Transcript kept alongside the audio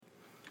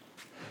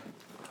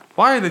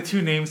Why are the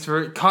two names for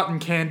it cotton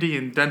candy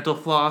and dental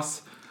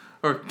floss?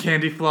 Or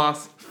candy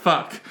floss?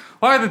 Fuck.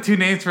 Why are the two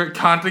names for it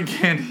cotton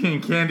candy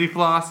and candy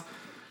floss?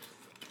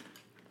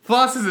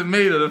 Floss isn't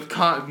made out of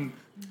cotton.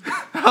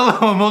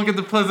 Hello and welcome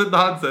to Pleasant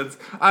Nonsense.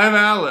 I'm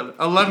Alan,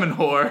 a lemon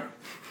whore.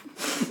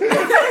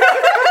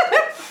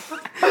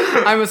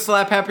 I'm a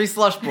slap-happy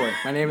slush boy.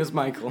 My name is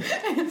Michael.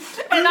 And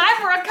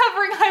I'm a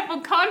recovering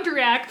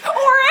hypochondriac. Or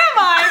am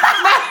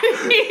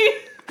I?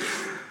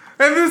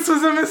 And this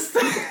was a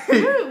mistake.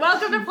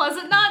 Welcome to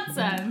Pleasant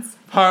Nonsense.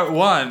 Part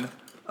 1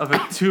 of a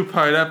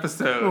 2-part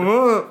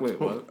episode. Wait,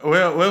 what?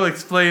 We'll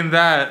explain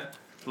that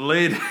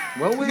later.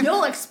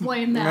 You'll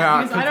explain that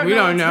Yeah, because I don't we know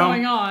don't what's know.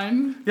 going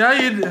on.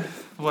 Yeah,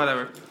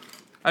 whatever.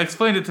 I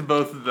explained it to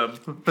both of them,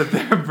 but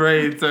their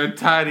brains are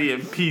tiny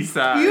and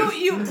pea-sized.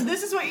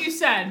 This is what you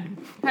said.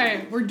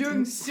 Hey, we're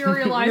doing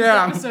serialized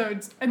Yeah.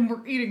 episodes, and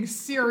we're eating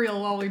cereal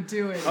while we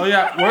do it. Oh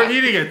yeah, we're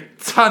eating a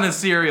ton of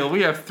cereal.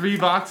 We have 3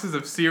 boxes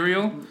of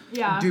cereal.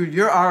 Yeah. Dude,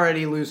 you're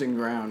already losing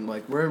ground.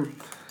 Like, we're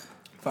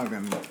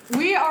fucking...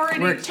 We already...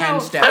 We're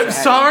 10 steps I'm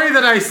ahead. sorry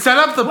that I set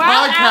up the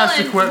podcast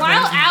equipment.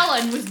 While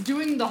Alan was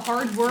doing the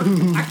hard work,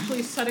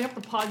 actually setting up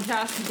the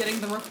podcast and getting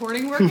the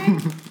recording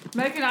working,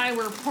 Meg and I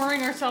were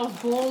pouring ourselves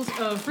bowls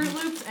of Fruit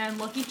Loops and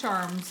Lucky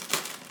Charms.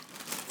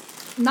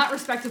 Not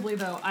respectively,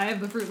 though. I have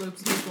the Fruit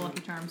Loops, he's the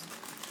Lucky Charms.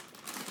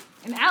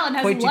 And Alan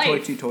has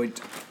Life,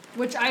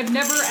 which I've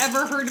never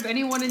ever heard of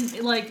anyone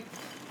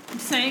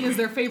saying is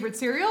their favorite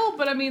cereal,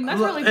 but I mean, that's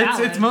really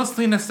valid. It's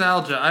mostly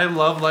nostalgia. I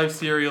love Life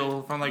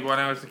cereal from when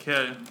I was a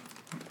kid.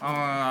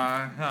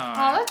 Oh,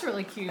 that's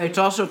really cute. It's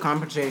also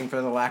compensating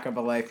for the lack of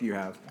a life you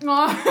have.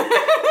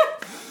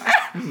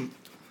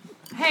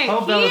 Hey,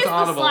 Hope that was he's the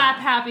audible. slap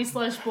happy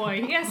slush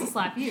boy. He has to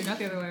slap you, not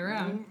the other way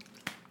around.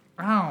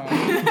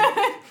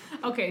 Ow.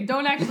 Okay,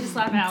 don't actually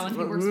slap Alan. He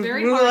works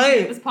very hard to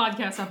get this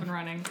podcast up and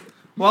running.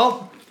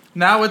 Well,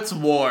 now it's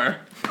war.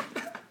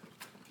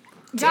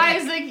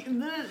 Guys,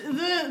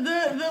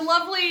 the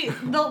lovely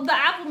the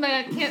Apple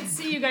Man can't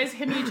see you guys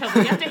hitting each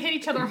other. You have to hit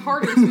each other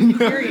harder so we can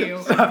hear you.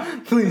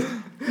 Please.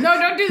 No,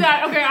 don't do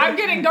that. Okay, I'm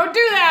kidding. Don't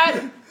do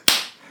that.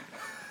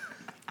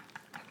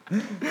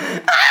 You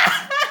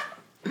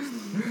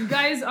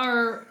guys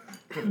are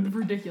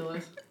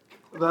ridiculous.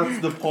 That's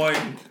the point.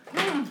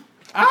 The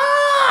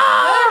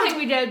other thing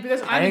we did,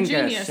 because I I'm a didn't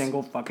get a genius,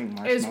 single fucking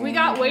marshmallow. is we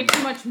got way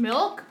too much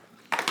milk.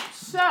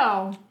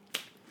 So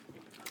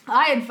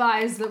I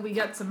advise that we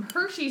get some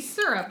Hershey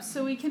syrup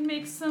so we can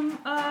make some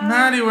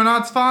Maddie, we're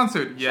not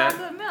sponsored yet.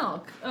 chocolate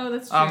milk. Oh,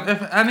 that's true.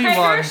 If anyone,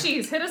 Hey,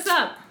 Hershey's, hit us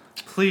up.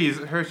 please,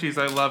 Hershey's,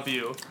 I love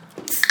you.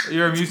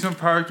 Your amusement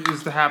park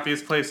is the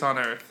happiest place on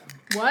earth.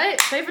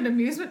 What? They have an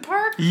amusement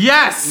park?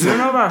 Yes! You don't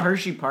know about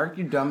Hershey Park,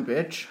 you dumb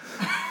bitch?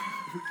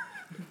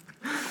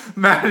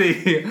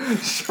 Maddie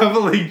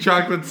shoveling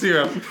chocolate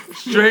syrup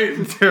straight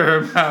into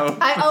her mouth.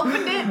 I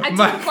opened it, I took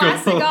Michael. the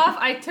plastic off,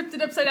 I tipped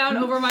it upside down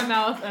over my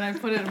mouth, and I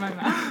put it in my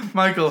mouth.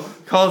 Michael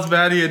calls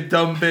Maddie a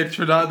dumb bitch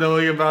for not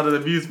knowing about an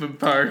amusement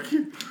park.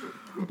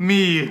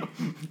 Me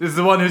is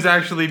the one who's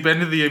actually been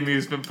to the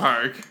amusement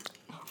park.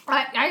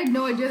 I had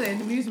no idea they had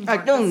an amusement I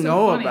park. don't That's so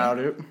know funny. about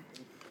it.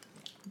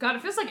 God,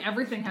 it feels like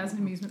everything has an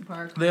amusement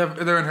park.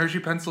 They're in Hershey,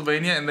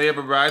 Pennsylvania, and they have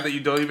a ride that you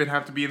don't even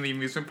have to be in the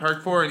amusement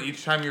park for, and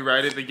each time you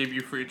ride it, they give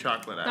you free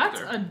chocolate That's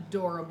after.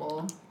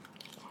 adorable.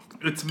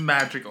 It's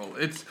magical.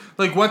 It's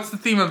like, what's the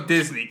theme of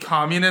Disney?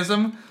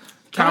 Communism?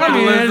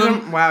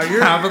 Capitalism? Wow, you're...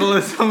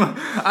 Capitalism?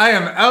 I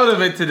am out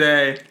of it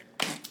today.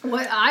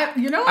 What I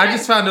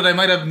just found out I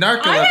might have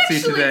narcolepsy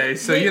actually- today,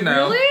 so wait, you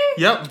know.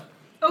 really? Yep.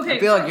 Okay. I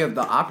feel like you have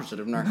the opposite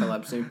of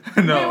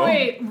narcolepsy. No.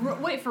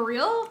 Wait, for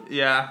real?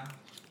 Yeah.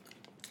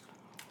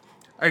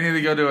 I need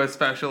to go to a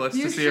specialist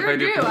You to see sure if I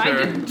do do. for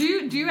sure.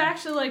 Do you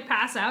actually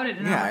pass out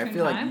at Yeah, I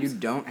feel like times? you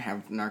don't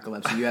have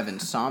narcolepsy, you have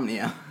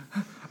insomnia.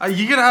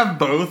 You can have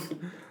both.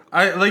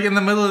 I in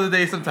the middle of the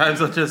day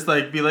sometimes I'll just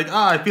be like,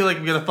 I feel like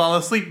I'm gonna fall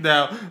asleep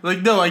now.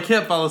 Like, no, I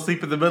can't fall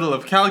asleep in the middle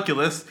of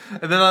calculus,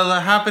 and then it'll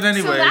happen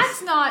anyways. So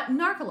that's not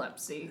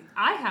narcolepsy.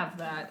 I have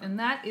that, and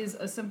that is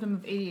a symptom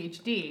of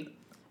ADHD.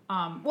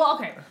 Well,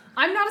 okay,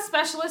 I'm not a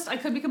specialist. I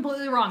could be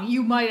completely wrong.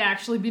 You might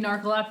actually be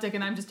narcoleptic,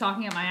 and I'm just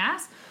talking at my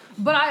ass.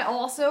 But I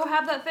also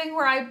have that thing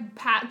where I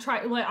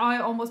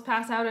almost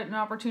pass out at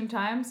inopportune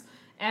times,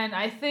 and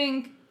I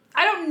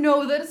don't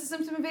know that it's a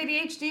symptom of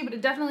ADHD, but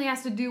it definitely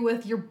has to do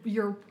with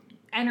your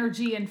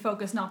energy and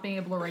focus not being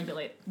able to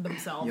regulate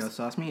themselves. Yo,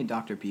 sauce me a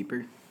Dr.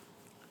 Peeper.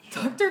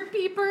 Dr.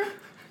 Peeper.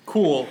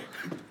 cool.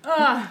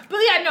 But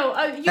yeah, no.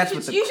 You That's should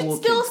what the you cool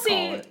should still kids see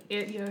call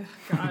it. Yeah,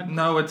 God.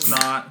 No, it's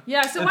not.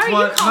 Yeah. So It's why are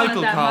what you calling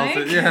Michael it that, calls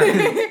Mike? it,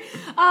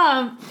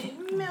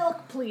 yeah.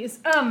 Milk, please.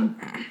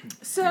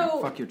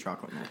 So Fuck your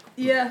chocolate milk.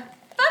 yeah.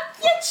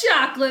 Fuck your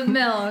chocolate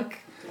milk.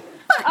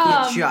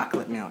 Fuck your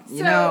chocolate milk.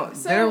 You know,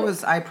 so-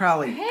 I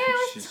probably Hey,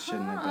 let's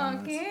shouldn't have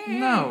done this. talk.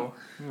 No.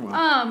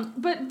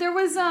 But there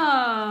was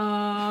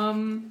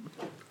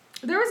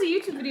There was a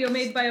YouTube video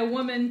made by a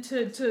woman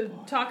to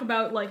talk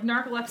about like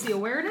narcolepsy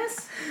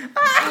awareness.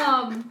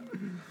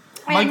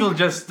 Michael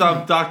just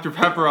dumped Dr.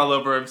 Pepper all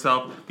over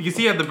himself because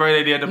he had the bright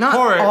idea to Not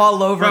pour it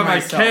all over from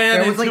myself. a can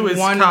There was, into like, his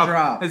one cup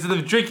drop. instead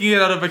of drinking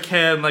it out of a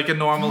can like a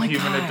normal my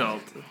human God.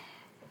 adult.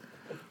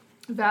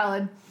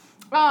 Valid.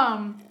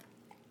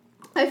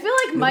 I feel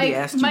like Nobody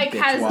asked you, Mike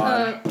has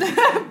bitchwad. a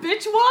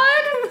bitch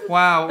wad.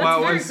 Wow, That's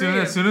wow! very As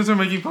creative. soon as we're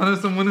making fun of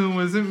someone who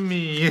wasn't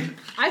me,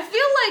 I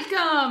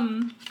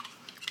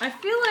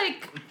feel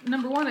like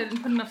number one, I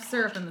didn't put enough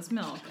syrup in this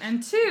milk,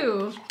 and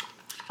two,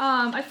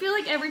 I feel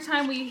like every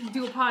time we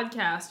do a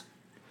podcast,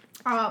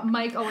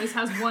 Mike always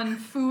has one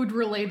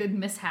food-related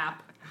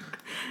mishap.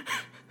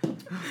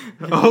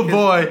 oh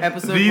boy,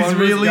 Episode these 1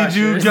 was really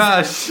do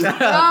Gushers. gush.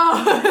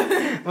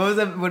 Oh, What was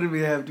that? What did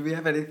we have? Do we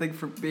have anything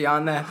for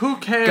beyond that? Who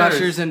cares?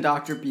 Gushers and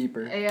Dr.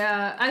 Peeper.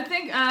 yeah. I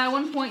think at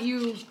one point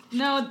you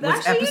Was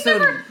actually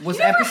episode- you was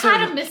never episode-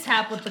 had a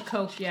mishap with the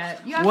Coke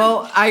yet. You haven't-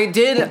 Well, I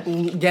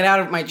did get out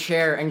of my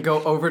chair and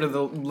go over to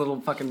the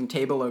little fucking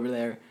table over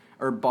there,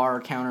 or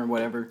bar counter,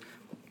 whatever,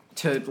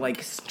 to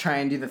like try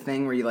and do the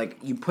thing where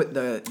you put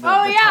the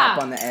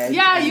top on the edge.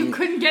 Yeah, and you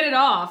couldn't get it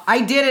off.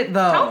 I did it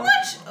though. How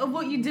much?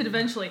 Well, you did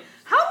eventually.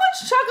 How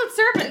much chocolate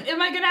syrup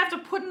am I gonna have to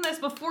put in this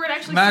before it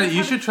actually? Maddie, starts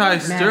you having should try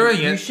flavor?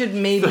 stirring You it. should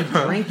maybe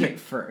drink it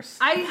first.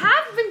 I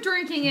have been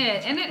drinking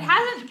it, and it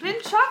hasn't been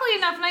chocolatey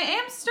enough, and I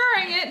am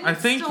stirring it. And I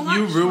it's think still not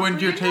you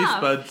ruined your chocolatey taste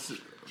enough. buds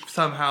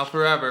somehow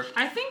forever.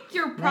 I think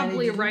you're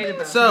probably did you right do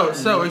about it?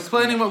 So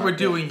explaining what we're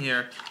doing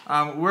here,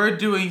 we're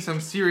doing some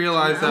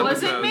serialized that. It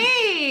episodes. wasn't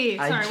me.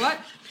 Sorry, what?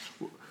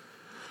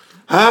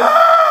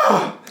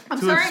 I'm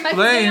To sorry, Mike was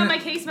explain- getting on my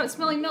case about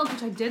spilling milk,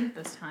 which I did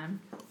this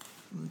time.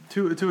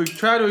 To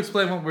try to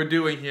explain what we're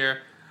doing here,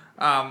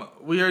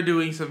 we are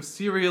doing some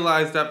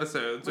serialized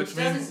episodes, which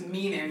means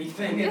mean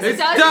anything. Yes, It it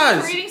does.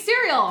 does. We're eating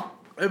cereal.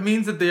 it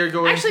means that they are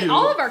going Actually, to.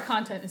 all of our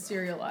content is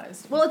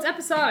serialized. Well, it's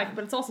episodic,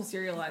 but it's also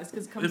serialized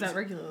because it comes It's- out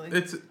regularly.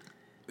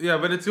 Yeah,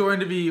 but it's going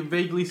to be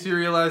vaguely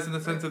serialized in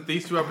the sense that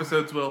these two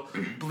episodes will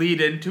bleed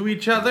into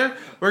each other.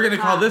 We're going to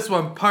call this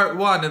one part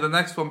 1 and the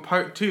next one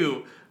part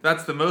 2.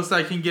 That's the most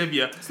I can give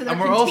you. So they're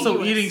and we're also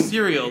contiguous. eating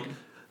cereal.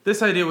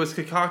 This idea was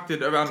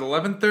concocted around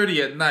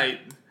 11:30 at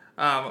night.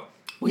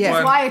 Which Yeah.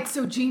 is why it's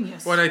so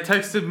genius. When I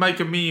texted Mike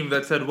a meme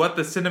that said, "What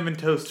the cinnamon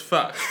toast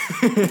fuck?"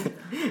 What's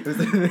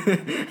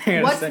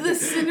the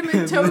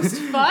cinnamon toast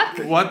fuck?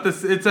 What the?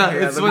 It's a.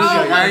 It's let when me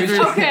she's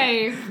show you. angry.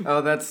 Okay.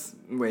 Oh, that's.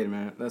 Wait a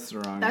minute. That's the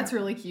wrong. That's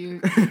one. really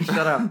cute.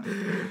 Shut up.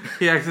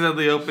 He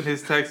accidentally opened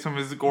his text from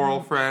his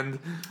girlfriend.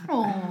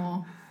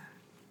 Aww.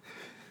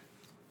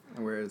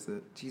 Where is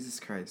it?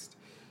 Jesus Christ.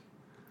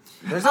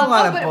 There's a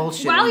lot of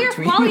bullshit in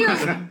between.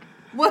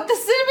 What the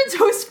cinnamon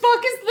toast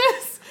fuck is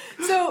this?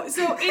 So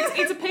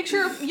it's a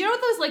picture of, you know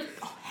those like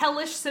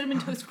hellish cinnamon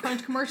toast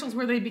crunch commercials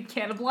where they'd be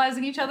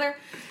cannibalizing each other?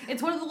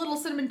 It's one of the little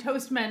cinnamon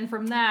toast men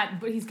from that,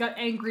 but he's got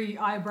angry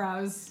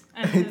eyebrows.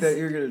 And I thought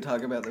you were going to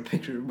talk about the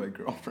picture of my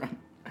girlfriend.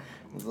 I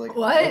was like,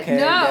 What? okay,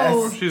 No. I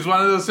guess. She's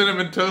one of those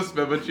cinnamon toast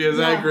men, but she has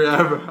No. angry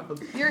eyebrows.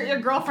 your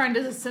girlfriend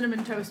is a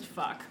cinnamon toast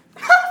fuck.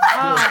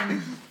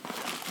 Okay,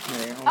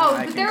 Oh,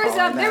 I but can there was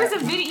call a her there was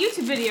that. a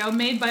YouTube video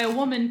made by a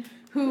woman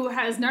who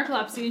has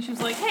narcolepsy, and she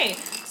was like, "Hey,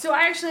 so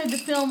I actually had to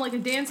film like a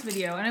dance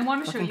video, and I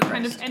want to show you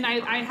kind of, and I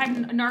had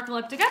a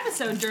narcoleptic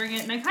episode during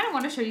it, and I kind of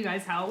want to show you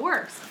guys how it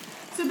works."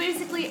 So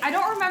basically, I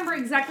don't remember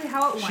exactly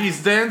how it went.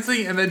 She's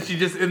dancing, and then she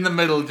just in the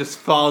middle just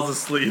falls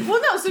asleep.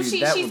 Well, no, so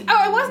Dude, that she's. would Oh,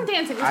 be- it wasn't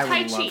dancing. It was I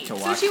Tai would Chi. love to So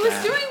watch she was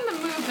that. doing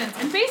the movements,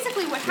 and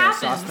basically what Yeah,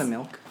 sauce happens. the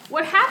milk.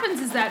 What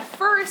happens is that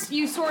first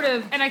you sort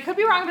of, and I could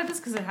be wrong about this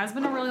because it has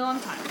been a really long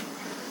time.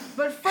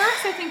 But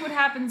first, I think what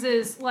happens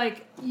is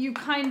like you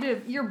kind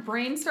of your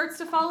brain starts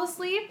to fall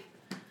asleep,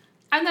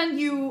 and then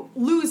you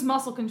lose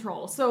muscle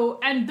control. So,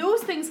 and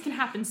those things can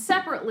happen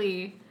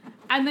separately,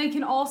 and they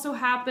can also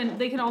happen.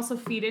 They can also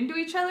feed into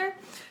each other.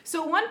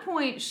 So, at one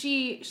point,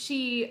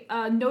 she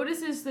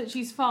notices that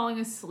she's falling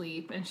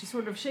asleep, and she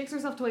sort of shakes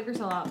herself to wake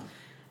herself up.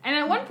 And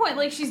at one point,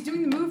 like, she's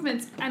doing the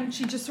movements, and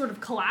she just sort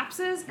of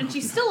collapses, and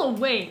she's still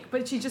awake,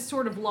 but she just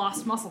sort of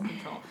lost muscle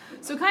control.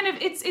 So kind of,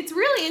 it's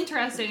really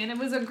interesting, and it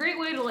was a great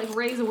way to, like,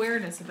 raise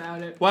awareness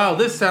about it. Wow,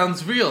 this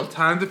sounds real.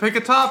 Time to pick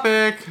a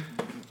topic.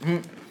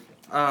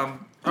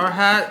 Our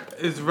hat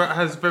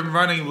has been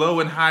running low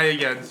and high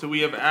again, so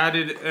we have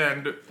added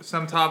and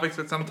some topics,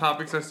 but some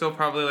topics are still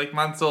probably like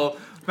months old.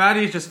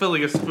 Maddie is just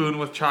filling a spoon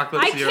with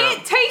chocolate I syrup.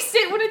 can't taste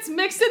it when it's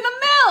mixed in the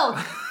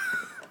milk!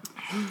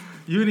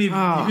 You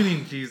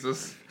need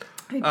Jesus.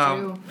 I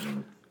do.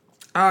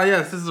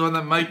 Yes, this is one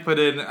that Mike put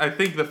in. I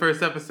think the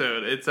first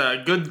episode. It's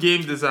a good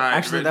game design.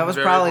 Actually, written that was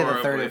very probably the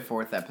horribly. third or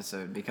fourth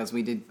episode because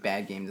we did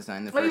bad game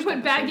design the Well, you first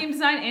put bad episode. game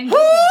design and Who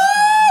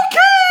good game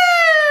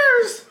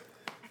cares?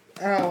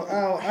 Ow,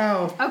 ow,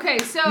 ow. design. Okay,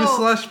 so You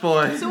slush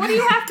boy. so what do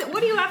you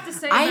have to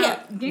say I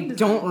about game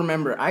design? don't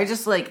remember. I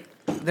just like,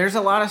 there's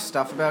a lot of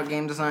stuff about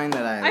game design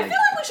that I I like. feel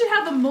like we should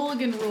have a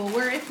mulligan rule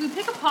where if we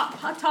pick a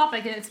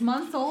topic and it's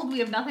months old, we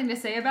have nothing to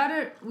say about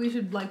it, we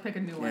should like pick a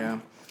new one. Yeah.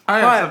 I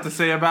have But- stuff to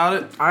say about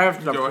it. I have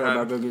stuff Go to say ahead.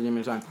 about good game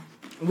design.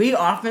 We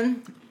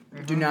often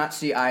do not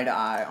see eye to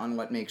eye on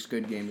what makes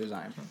good game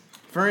design.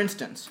 For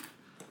instance,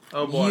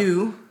 Oh boy.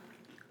 you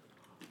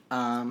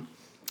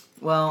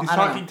Well, He's I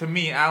don't talking to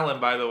me, Alan,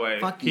 by the way.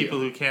 Fuck People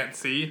you. who can't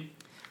see.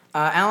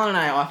 Alan and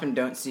I often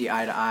don't see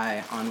eye to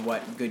eye on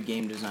what good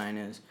game design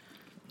is.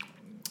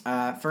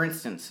 For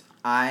instance,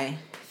 I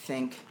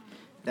think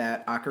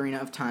that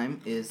Ocarina of Time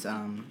is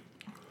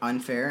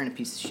unfair and a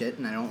piece of shit,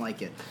 and I don't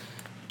like it.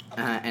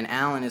 And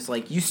Alan is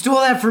like, you stole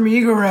that from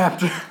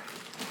Egoraptor!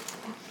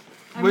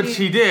 Which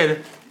he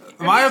did.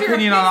 My your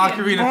opinion on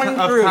opinion. Ocarina Going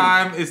of through.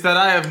 Time is that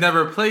I have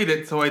never played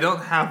it, so I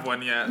don't have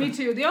one yet. Me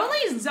too. The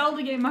only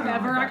Zelda game I've Oh,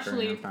 ever Ocarina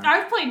actually... of Time.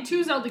 I've played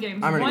 2 Zelda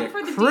games. I'm gonna One get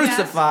for the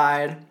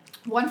crucified. DS.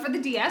 One for the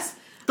DS.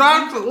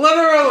 That's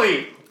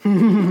literally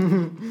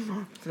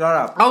Shut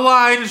up. a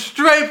line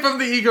straight from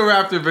the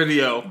Egoraptor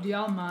video. Do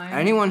y'all mind?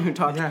 Anyone who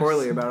talks Yes.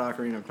 poorly about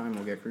Ocarina of Time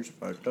will get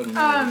crucified. Doesn't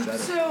matter who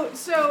said it.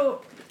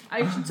 So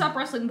I should stop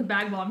wrestling the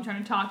bag while I'm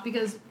trying to talk,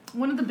 because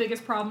one of the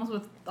biggest problems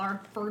with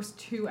our first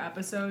 2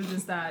 episodes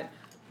is that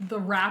the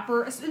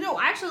rapper... No,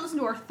 I actually listened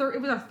to our third...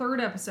 It was our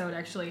 3rd episode,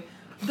 actually.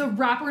 The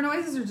rapper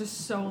noises are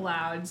just so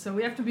loud, so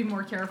we have to be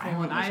more careful, I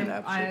haven't and listened to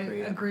episode 3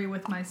 yet. agree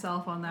with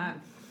myself on that.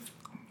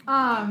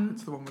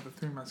 It's the one with the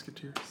 3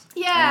 Musketeers. I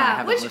Yeah,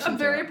 haven't which listened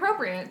to very it.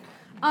 appropriate.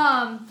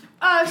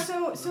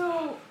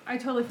 So I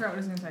totally forgot what I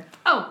was gonna say.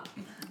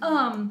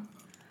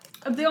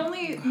 The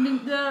only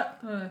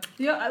I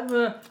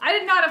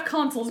did not have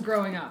consoles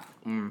growing up.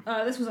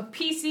 This was a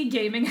PC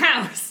gaming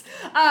house.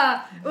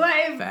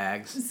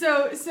 Fags.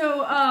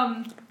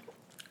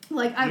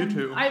 Like You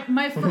too.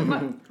 my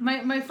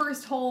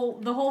first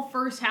the whole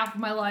first half of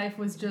my life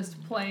was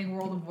just playing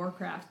World of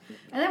Warcraft,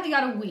 and then we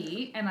got a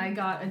Wii, and I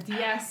got a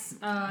DS.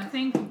 I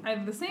think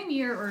either the same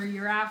year or a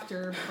year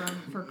after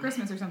for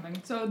Christmas or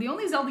something. So the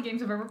only Zelda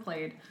games I've ever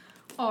played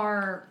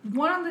are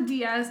one on the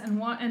DS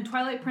and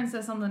Twilight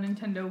Princess on the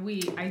Nintendo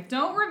Wii. I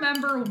don't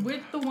remember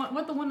what the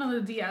one on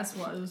the DS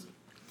was.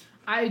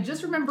 I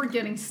just remember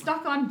getting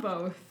stuck on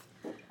both.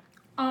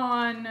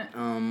 On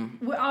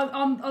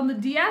the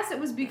DS, it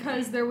was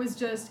because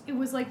it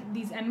was like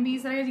these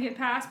enemies that I had to get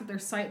past with their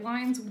sight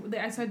lines. I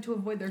had to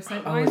avoid their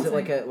sight lines. Oh, is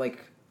it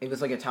it was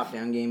like a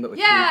top-down game, but with,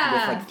 Yeah.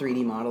 with like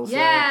 3D models?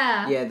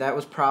 Yeah. Yeah, that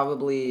was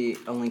probably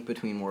A Link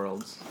Between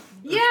Worlds.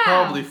 Yeah.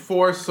 Probably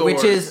 4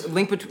 swords. Which is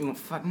Link Between... Well,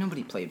 fuck,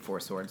 nobody played Four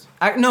Swords.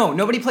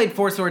 Nobody played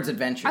Four Swords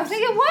Adventures. I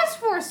think it was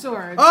 4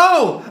 Swords.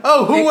 Oh,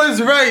 who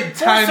was right,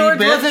 Four tiny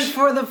Swords bitch? wasn't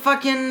for the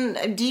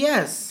fucking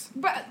DS.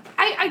 But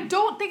I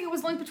don't think it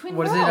was Link Between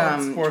What is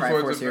Worlds. it, Four Swords Triforce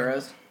Adventures.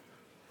 Heroes?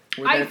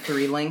 Were there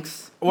 3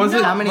 links? Was No.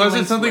 it? How many Was it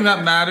links something were that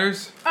there?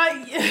 matters?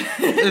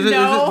 Is it?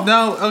 No.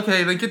 No.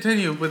 Okay, then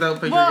continue without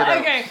figuring Well, it out.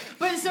 okay,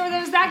 but so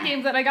there's that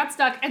game that I got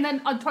stuck, and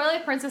then on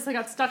Twilight Princess I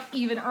got stuck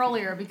even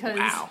earlier because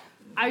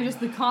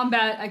the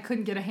combat, I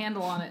couldn't get a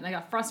handle on it, and I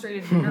got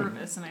frustrated and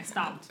nervous, and I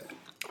stopped.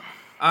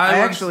 I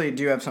once- actually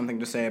do have something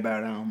to say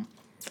about No,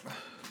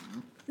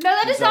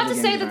 that is not Zelda to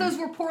game say that design. those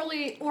were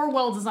poorly or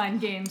well-designed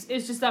games.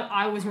 It's just that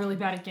I was really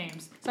bad at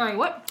games. Sorry,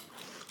 what?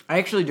 I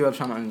actually do have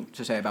something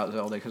to say about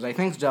Zelda, because I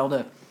think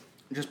Zelda,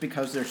 just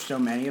because there's so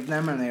many of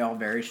them and they all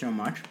vary so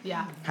much,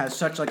 Yeah. has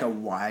such like a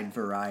wide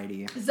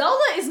variety.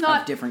 Zelda is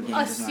not different game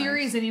a designs.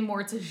 series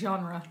anymore, it's a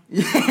genre.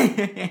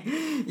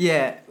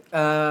 Yeah,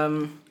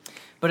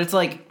 but it's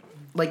like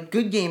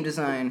good game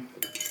design.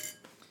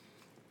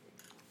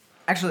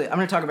 Actually, I'm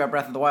going to talk about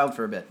Breath of the Wild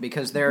for a bit,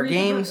 because there are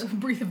games...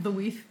 Breath of the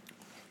Weath.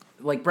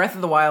 Like, Breath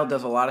of the Wild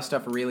does a lot of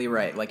stuff really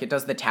right. Like, it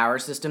does the tower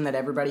system that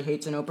everybody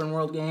hates in open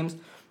world games,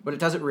 but it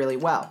does it really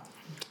well.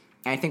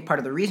 And I think part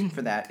of the reason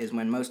for that is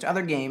when most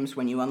other games,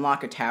 when you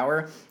unlock a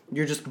tower,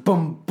 you're just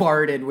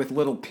bombarded with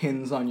little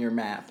pins on your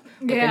map.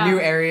 Like, Yeah. a new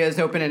area is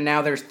open and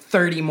now there's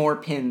 30 more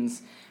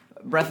pins.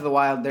 Breath of the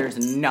Wild, there's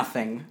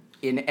nothing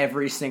in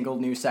every single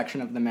new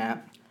section of the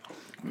map.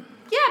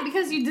 Yeah,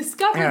 because you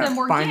discover Yeah, them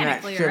find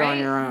that organically, shit right? on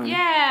your own.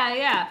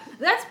 Yeah.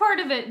 That's part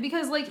of it,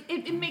 because, like,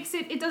 it makes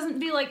it doesn't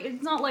be like,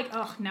 it's not like,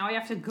 oh, now I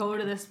have to go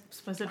to this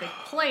specific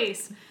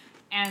place,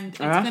 and it's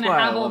that's going to why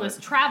I have all love this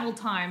it. travel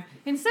time.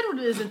 Instead what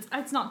it is,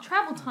 it's not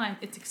travel time,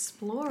 it's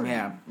exploring.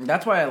 Yeah,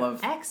 that's why I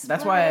love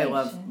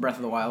Exploration. Breath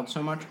of the Wild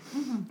so much,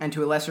 and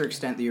to a lesser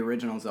extent the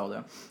original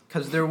Zelda,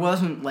 because there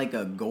wasn't like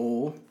a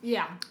goal.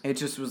 Yeah. It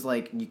just was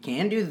like, you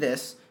can do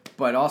this,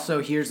 but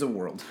also here's the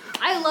world.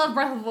 I love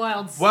Breath of the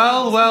Wild so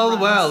Well.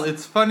 much.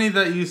 It's funny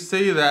that you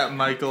say that,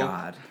 Michael.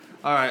 God.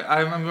 All right,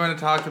 I'm going to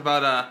talk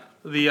about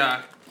the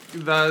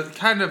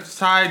kind of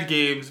side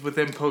games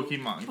within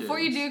Pokemon games. Before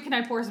you do, can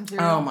I pour some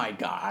cereal? Oh my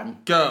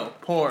god. Go.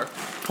 Pour.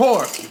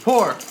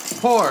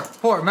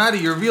 Maddie,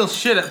 you're real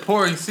shit at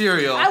pouring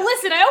cereal.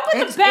 Listen, I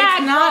opened the bag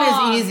It's not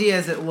wrong. as easy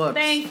as it looks.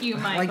 Thank you,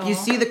 Michael. Like, you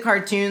see the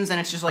cartoons and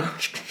it's just like...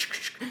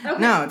 Okay,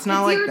 No, it's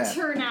not like your that.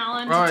 turn,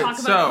 Alan, to Alright, talk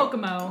about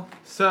Pokemon.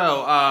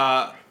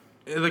 So,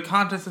 the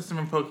contest system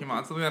in Pokemon,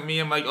 something that me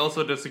and Mike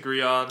also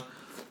disagree on,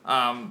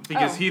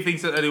 because Oh. he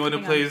thinks that anyone who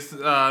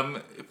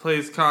Hang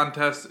plays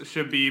contests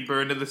should be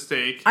burned at the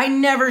stake. I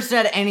never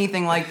said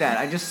anything like that.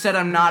 I just said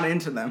I'm not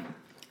into them.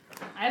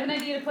 I have an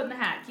idea to put in the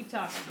hat. Keep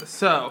talking.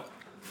 So,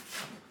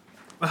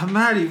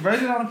 Maddie,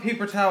 write it on a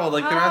paper towel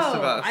like the rest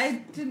of us.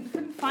 I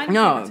couldn't find a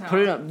No, paper put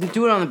it towel. up.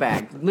 Do it on the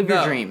bag. Live your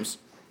No. dreams.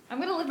 I'm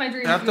gonna live my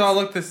dream. They have to all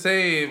look the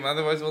same,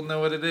 otherwise we'll know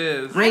what it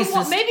is.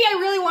 Racist. Maybe I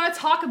really want to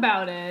talk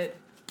about it.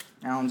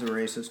 Alan's a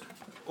racist.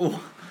 Ooh.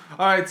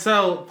 Alright,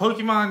 so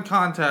Pokemon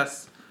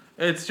contests.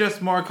 It's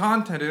just more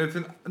content, and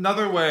it's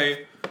another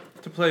way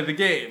to play the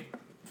game.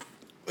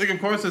 Like, of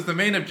course, it's the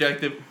main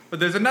objective, but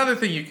there's another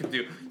thing you can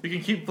do. You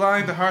can keep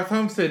flying to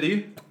Hearthome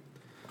City,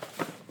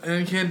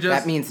 and you can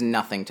just... That means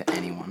nothing to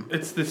anyone.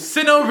 It's the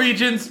Sinnoh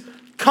region's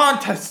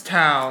contest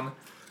town.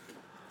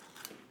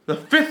 The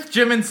 5th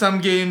gym in some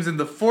games, and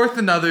the 4th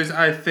in others,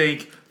 I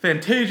think.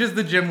 Fantasia's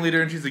the gym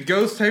leader, and she's a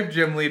ghost-type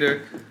gym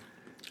leader.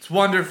 It's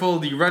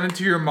wonderful. You run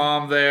into your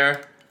mom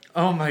there.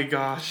 Oh my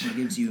gosh. It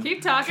gives you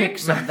Keep talking.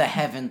 kicks of the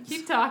heavens.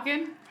 Keep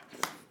talking.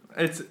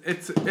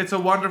 It's a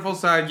wonderful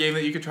side game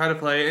that you could try to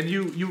play, and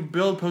you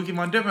build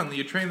Pokemon differently.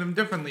 You train them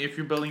differently if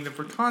you're building them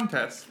for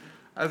contests,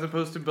 as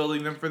opposed to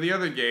building them for the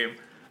other game.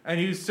 And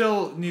you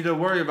still need to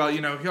worry about,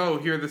 here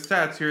are the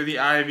stats, here are the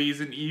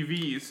IVs and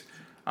EVs.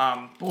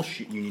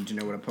 Bullshit, you need to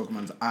know what a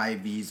Pokemon's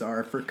IVs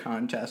are for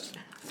contests.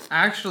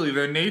 Actually,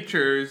 their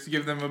natures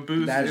give them a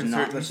boost That is in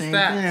not certain the same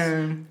stats.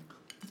 thing.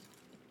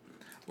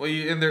 Well,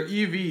 and their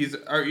EVs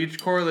are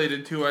each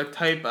correlated to a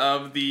type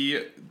of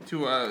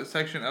to a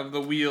section of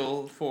the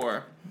wheel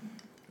for.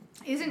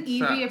 Isn't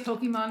Eevee a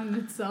Pokemon in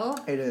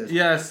itself? It is.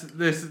 Yes,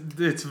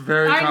 it's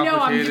very complicated. I know,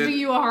 I'm giving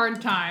you a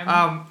hard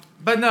time.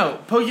 But no,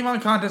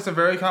 Pokemon contests are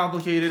very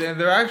complicated, and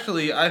they're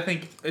actually, I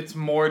think it's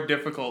more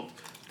difficult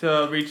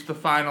to reach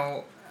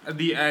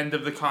the end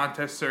of the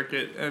contest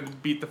circuit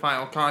and beat the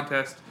final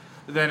contest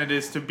than it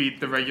is to beat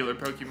the regular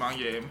Pokemon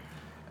game.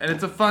 And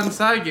it's a fun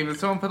side game that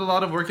someone put a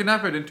lot of work and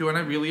effort into, and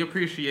I really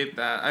appreciate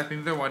that. I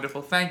think they're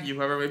wonderful. Thank you,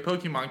 whoever made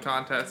Pokemon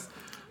contests,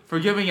 for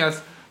giving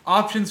us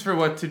options for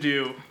what to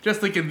do,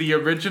 just like in the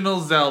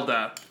original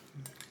Zelda.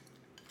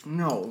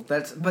 No,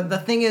 but the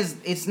thing is,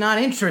 it's not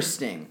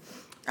interesting.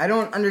 I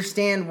don't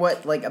understand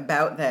what,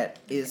 about that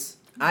is...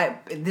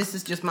 This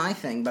is just my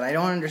thing, but I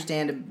don't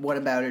understand what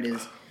about it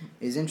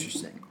is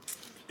interesting.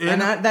 And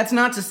that's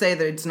not to say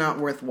that it's not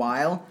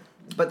worthwhile,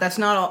 but that's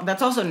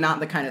also not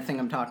the kind of thing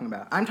I'm talking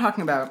about. I'm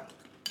talking about,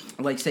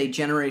 say,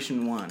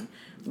 Generation 1,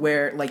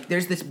 where,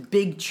 there's this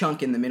big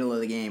chunk in the middle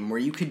of the game where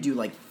you could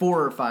do,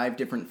 4 or 5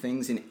 different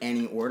things in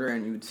any order,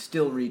 and you would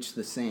still reach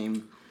the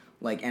same,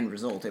 end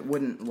result. It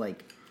wouldn't,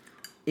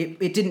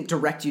 It didn't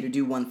direct you to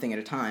do one thing at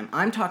a time.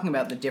 I'm talking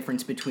about the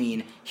difference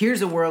between,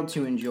 here's a world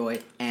to enjoy,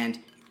 and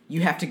you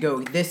have to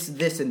go this,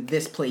 and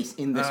this place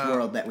in this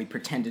world that we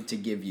pretended to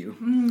give you.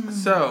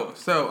 So,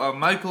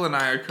 Michael and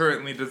I are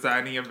currently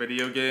designing a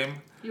video game.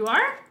 You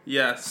are?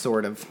 Yes.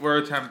 Sort of. We're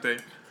attempting.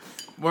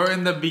 We're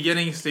in the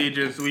beginning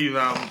stages.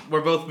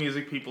 We're both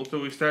music people, so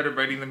we started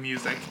writing the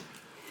music.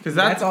 Because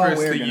that's the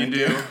first thing you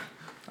do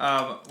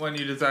when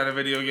you design a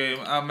video game.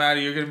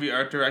 Maddie, you're going to be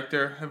art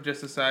director. I've just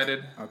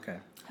decided. Okay.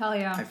 Hell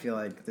yeah. I feel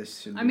like this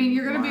should I mean,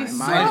 you're going to be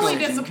sorely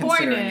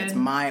disappointed. It's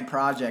my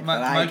project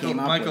that I came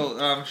up with.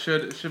 Michael,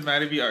 should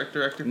Maddie be art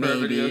director for a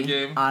video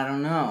game? I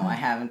don't know. I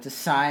haven't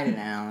decided,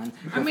 Alan.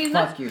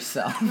 Fuck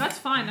yourself. That's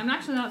fine. I'm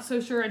actually not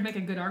so sure I'd make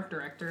a good art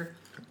director.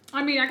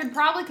 I mean, I could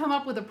probably come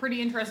up with a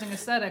pretty interesting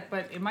aesthetic,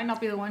 but it might not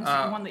be the one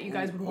that you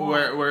guys would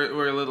want.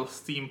 We're a little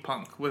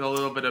steampunk with a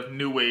little bit of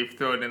new wave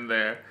thrown in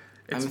there.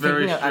 It's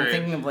I'm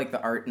thinking of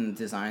the art and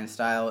design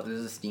style.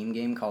 There's a Steam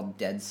game called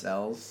Dead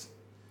Cells.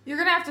 You're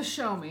gonna have to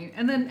show me,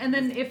 and then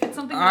if it's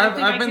something that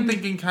I've been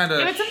thinking kind of.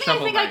 If it's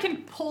something I think I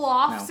can pull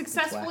off No,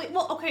 successfully,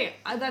 well, okay,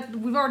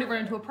 we've already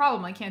run into a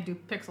problem. I can't do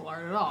pixel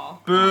art at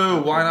all.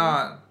 Boo! Why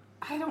not?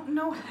 I don't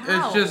know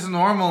how. It's just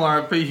normal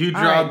art, but you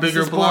draw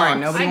bigger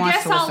blocks. Nobody I wants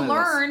guess to listen I'll to this.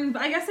 learn.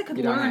 I guess I could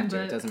You don't learn, have to.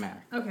 but It doesn't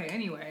matter. Okay.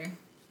 Anyway.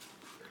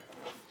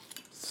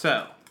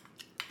 So,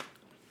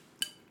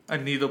 a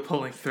needle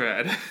pulling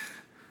thread.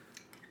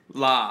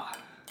 La,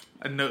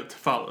 a note to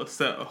follow.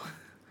 So,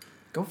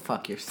 go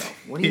fuck yourself.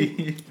 What are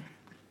you?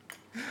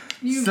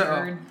 You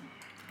nerd.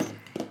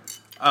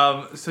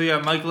 So yeah,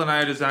 Michael and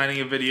I are designing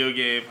a video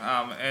game,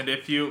 and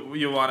if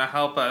you want to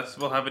help us,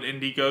 we'll have an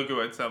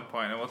Indiegogo at some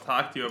point, and we'll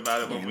talk to you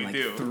about it when we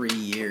do. 3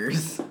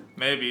 years.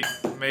 Maybe in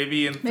 3 months.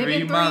 Maybe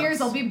in 3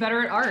 years I'll be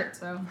better at art.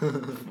 So.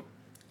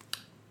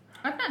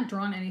 I've not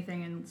drawn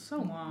anything in so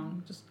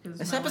long, just because.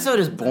 This episode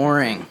is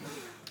boring.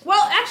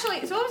 Well,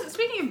 actually,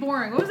 speaking of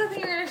boring, what was the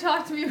thing you were going to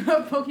talk to me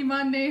about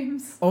Pokemon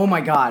names? Oh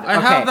my god.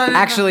 I have that in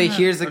actually, my-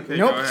 here's the. Okay,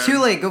 nope, go ahead. too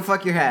late. Go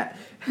fuck your hat.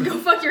 Go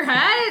fuck your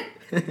hat?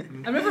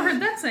 I've never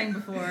heard that saying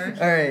before.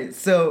 Alright,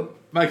 so.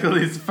 Michael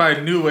needs to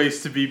find new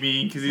ways to be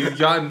mean because he's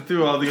gotten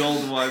through all the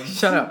old ones.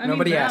 Shut up. I mean,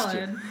 Nobody asked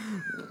you.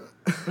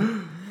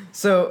 valid.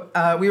 So,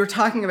 we were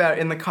talking about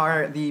in the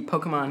car the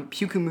Pokemon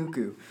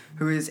Pyukumuku,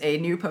 who is a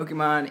new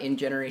Pokemon in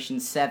Generation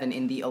 7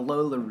 in the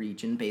Alola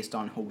region based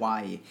on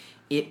Hawaii.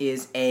 It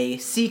is a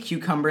sea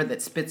cucumber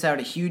that spits out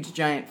a huge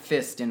giant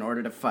fist in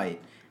order to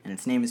fight, and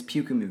its name is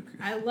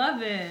Pyukumuku. I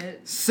love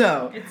it.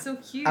 So, It's so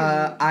cute.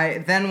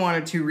 I then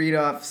wanted to read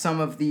off some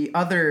of the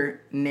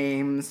other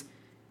names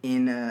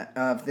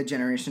of the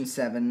Generation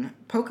 7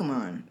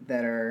 Pokemon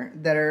that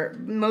are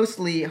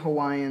mostly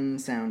Hawaiian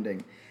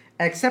sounding.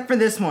 Except for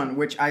this one,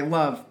 which I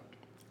love,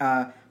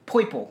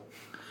 Poipole.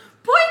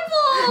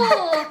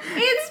 Poiple!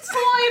 It's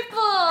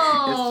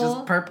Poiple! It's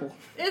just purple.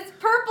 It's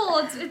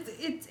purple.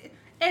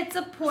 It's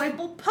a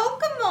Poiple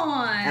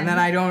Pokemon. And then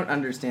I don't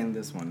understand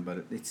this one,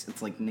 but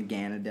it's like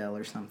Naganadel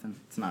or something.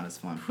 It's not as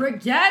fun.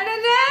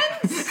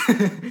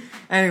 Preganadens?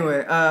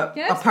 Anyway,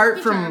 Yes, apart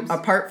cookie from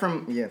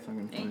terms. yeah,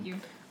 fucking fun. Thank you.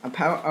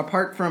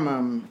 Apart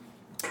from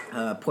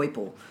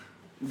Poiple,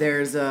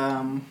 there's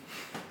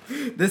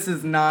this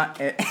is not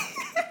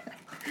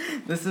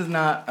this is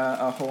not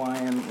a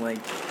Hawaiian like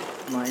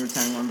language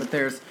sounding one, but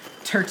there's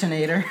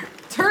Turtonator.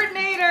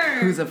 Turtonator!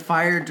 Who's a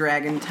fire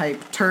dragon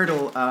type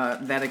turtle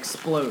that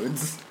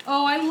explodes.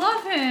 Oh, I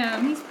love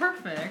him. He's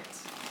perfect.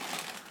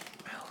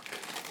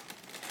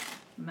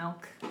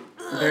 Milk.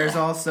 There's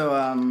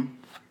also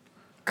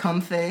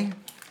Comfey,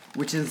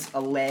 which is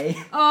a lay.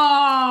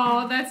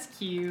 Oh, that's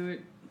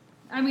cute.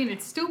 I mean,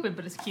 it's stupid,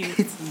 but it's cute.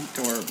 It's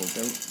adorable.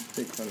 Don't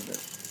take fun of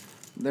it.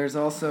 There's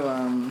also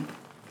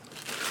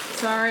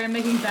Sorry, I'm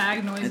making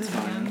bag noises It's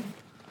fine. again.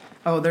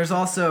 oh, there's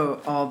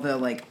also all the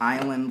like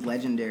island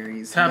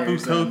legendaries. Tapu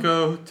There's,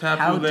 Koko, how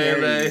Tapu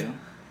dare Lele.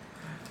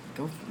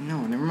 you?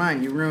 No, never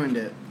mind. You ruined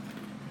it.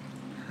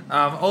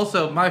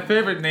 Also, my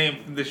favorite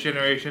name from this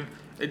generation,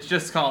 it's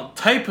just called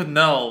Type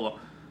Null.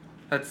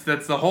 That's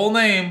the whole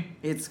name.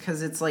 It's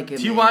because it's like a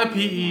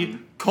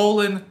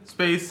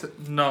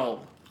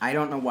TYPE:\null. I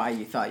don't know why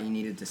you thought you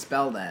needed to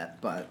spell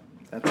that, but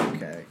that's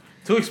okay.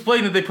 To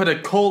explain that they put a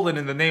colon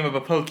in the name of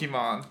a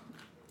Pokemon.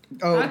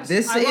 Oh, That's-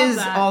 this I love is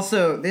that.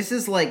 also this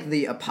is like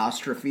the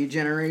apostrophe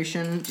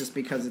generation, just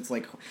because it's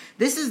like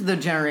this is the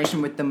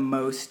generation with the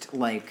most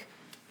like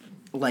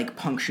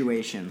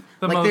punctuation.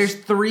 There's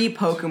 3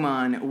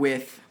 Pokemon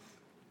with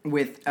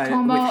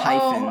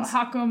hyphens.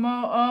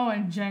 Hakumo-o,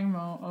 and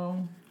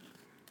Jangmo-o.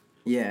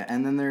 Yeah,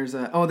 and then there's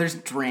there's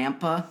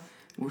Drampa,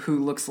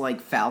 who looks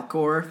like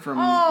Falcor from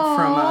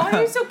Oh,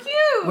 he's so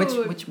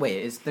cute! which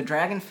wait, is the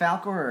dragon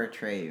Falcor or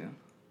Atreyu?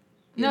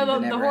 No, In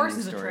the Never horse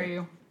Ending is a Story.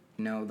 Atreyu.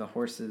 No, the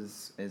horse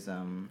is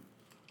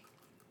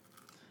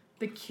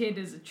The kid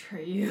is a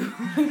Atreyu.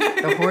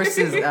 the horse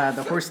is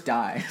the horse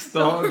dies.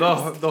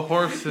 The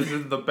horse is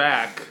in the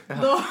back.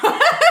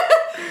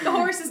 The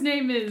horse's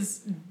name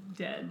is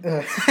dead.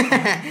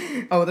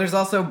 Oh, there's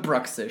also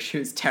Bruxish,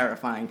 who's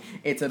terrifying.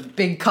 It's a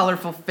big,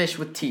 colorful fish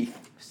with teeth.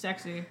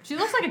 Sexy. She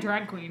looks like a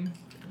drag queen.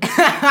 She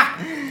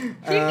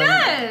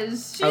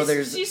does.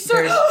 She's she's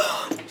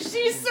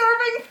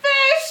serving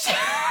fish.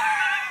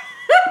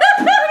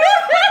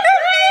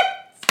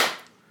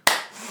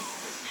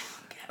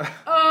 I'll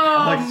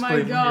Oh my explain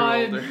when you're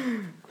god. older.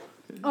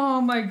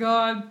 Oh my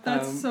god.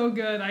 That's so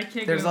good. I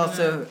can't There's get over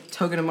also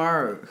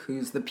Togedemaru,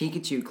 who's the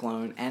Pikachu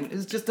clone, and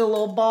is just a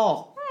little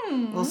ball.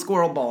 Little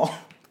squirrel ball.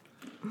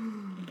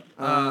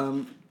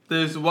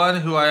 There's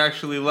one who I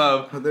actually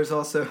love. There's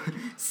also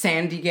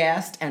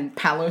Sandygast and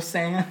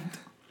Palosand. that.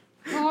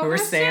 Oh, Or we're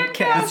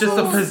Sandcastles. It's just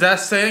a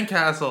possessed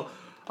sandcastle.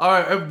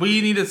 Alright,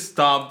 we need to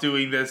stop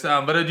doing this,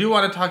 but I do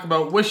want to talk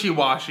about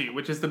Wishiwashi,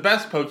 which is the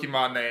best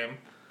Pokemon name.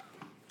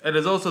 It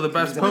is also the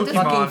best He's a fucking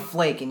Pokemon.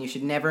 flake, and you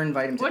should never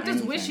invite him to What does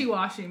anything.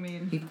 wishy-washy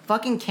mean? He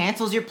fucking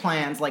cancels your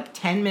plans like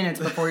 10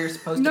 minutes before you're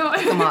supposed No, to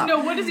pick him up. no.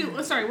 What does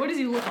he? Sorry, what does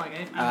he look like?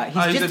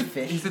 He's just a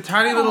fish. He's a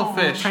tiny little Aw.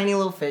 fish. Tiny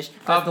little fish.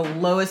 Has the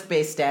lowest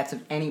base stats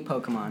of any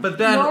Pokemon. But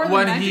then Lower than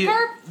when he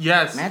Magikarp?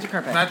 yes,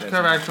 Magikarp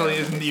actually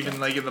is isn't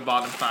even like in the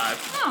bottom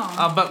 5.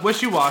 Oh. But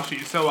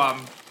Wishiwashi. So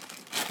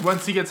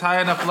once he gets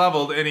high enough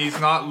leveled and he's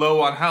not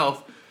low on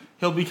health,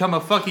 he'll become a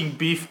fucking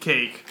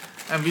beefcake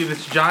and be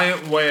this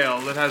giant whale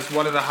that has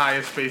one of the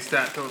highest base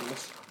stat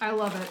totals. I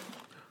love it.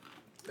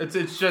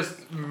 It's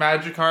just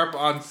Magikarp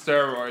on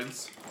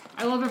steroids.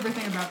 I love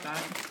everything about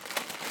that.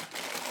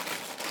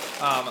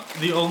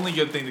 The only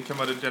good thing to come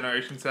out of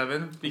Generation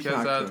 7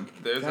 because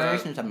there's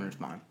Generation 7 is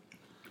fine.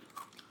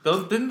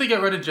 didn't they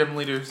get rid of gym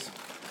leaders?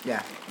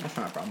 Yeah, that's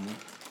not a problem.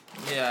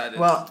 Yeah. It is.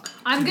 Well,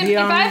 I'm gonna. the, If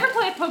I ever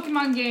play a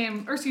Pokemon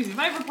game, or excuse me, if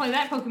I ever play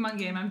that Pokemon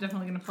game, I'm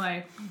definitely gonna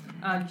play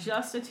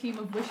just a team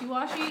of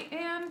Wishiwashi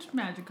and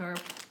Magikarp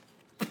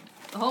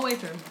the whole way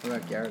through. what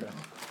about Gyarados?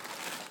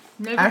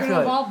 Never Actually-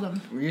 gonna evolve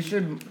them. You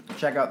should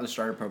check out the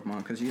starter Pokemon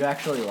because you'd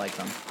actually like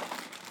them.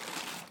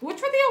 Which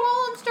were the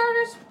Alolan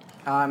starters?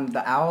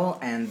 The owl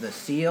and the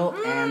seal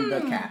and the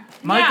cat.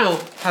 Michael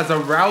has a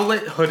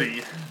Rowlet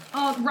hoodie.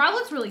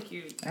 Rowlet's really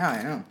cute. Yeah,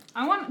 I know.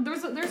 I want.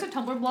 There's a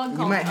Tumblr blog You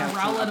called might have some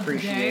Rowlet of the Day.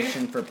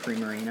 appreciation for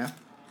Primarina.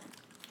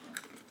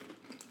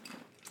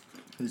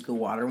 Who's the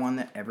water one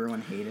that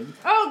everyone hated?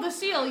 Oh, the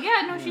seal.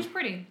 Yeah, no, she's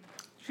pretty.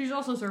 She's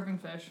also serving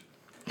fish.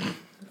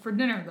 For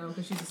dinner, though,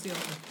 because she's a seal.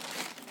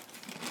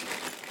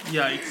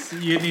 Yikes!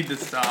 You need to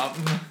stop.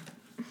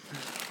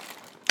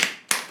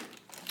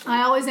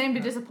 I always aim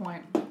to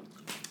disappoint.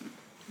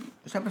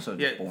 This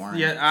episode's Yeah, boring.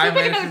 yeah. I pick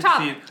managed another to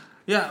topic. see.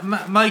 Yeah,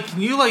 Mike,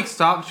 can you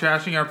stop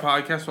trashing our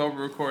podcast while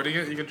we're recording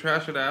it? You can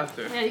trash it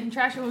after. Yeah, you can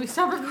trash it when we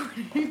stop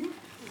recording.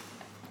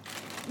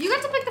 You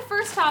got to pick the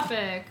first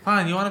topic.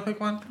 Fine. You want to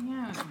pick one?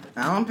 Yeah.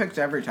 Alan picks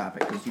every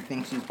topic because he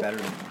thinks he's better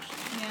than us.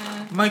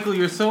 Yeah. Michael,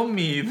 you're so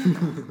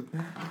mean.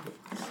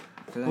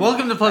 So then-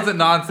 Welcome to Pleasant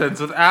Nonsense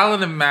with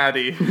Alan and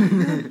Maddie.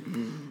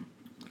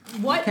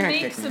 What can't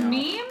makes kick a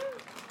me meme?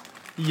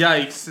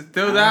 Yikes!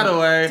 Throw that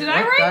away. Did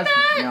I write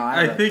that? No,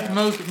 I wrote think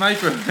that.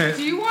 Mike wrote it.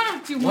 Do you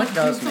want to What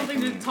does make something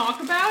a to meme?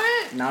 talk about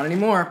it? Not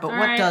anymore, but All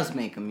what right. does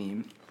make a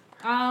meme?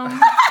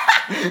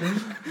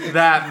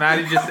 That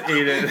Maddie just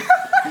ate it.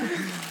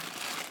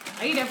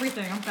 I eat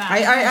everything. I'm fat.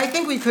 I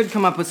think we could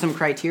come up with some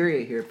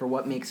criteria here for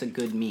what makes a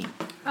good meme.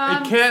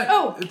 It can't.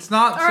 Oh, It's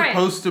not all right.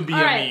 supposed to be All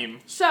a right. meme.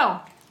 So,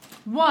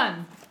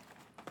 one,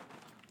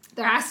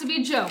 there has to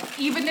be a joke,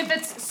 even if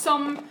it's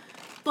some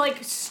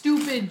like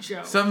stupid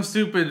joke. Some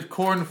stupid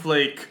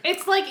cornflake.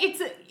 It's like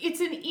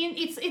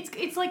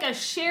it's like a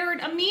shared.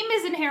 A meme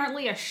is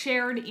inherently a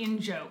shared in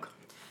joke.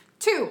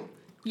 Two,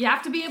 you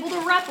have to be able to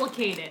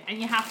replicate it, and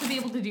you have to be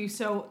able to do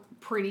so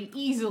pretty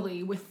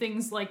easily with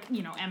things like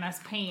MS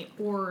Paint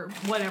or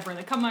whatever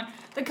that come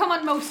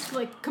on most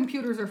like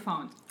computers or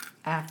phones.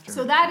 After.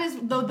 So that is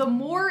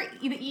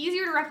the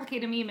easier to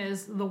replicate a meme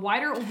is, the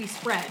wider it will be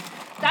spread.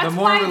 That's The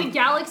more why re- the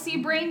Galaxy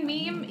Brain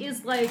meme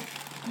is like,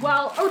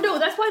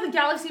 that's why the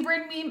Galaxy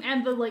Brain meme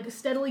and the like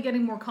steadily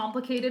getting more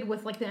complicated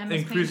with like the MS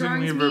Paint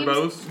Increasingly drawings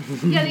verbose.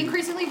 memes. Yeah, the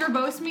increasingly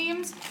verbose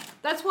memes.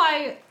 That's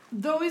why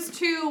those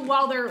two,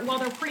 while they're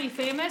pretty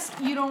famous,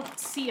 you don't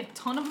see a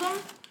ton of them.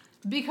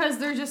 Because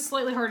they're just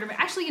slightly harder to make.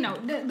 Actually,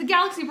 the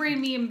Galaxy Brain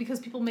meme,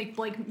 because people make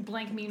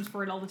blank memes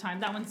for it all the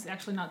time, that one's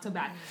actually not so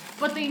bad.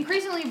 But the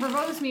increasingly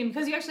verbose meme,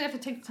 because you actually have to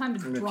take the time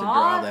to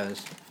draw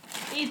those.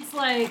 it's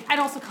like, I'd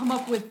also come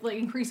up with like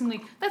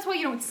increasingly, that's why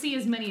you don't see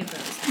as many of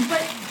those.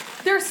 But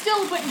there's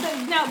still, so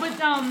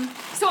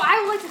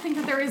I like to think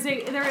that there is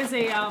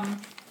a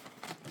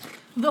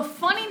the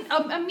funny,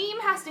 a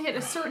meme has to hit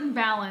a certain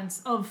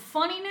balance of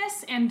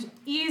funniness and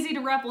easy to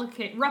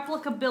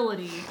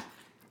replicability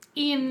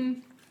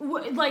in,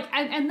 like,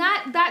 and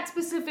that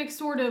specific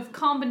sort of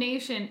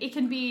combination, it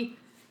can be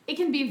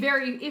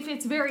very, if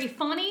it's very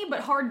funny but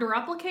hard to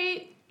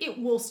replicate, it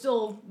will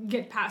still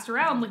get passed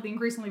around like the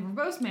increasingly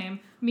verbose meme.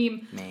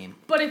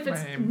 But if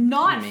it's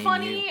not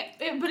funny,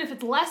 but if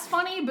it's less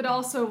funny but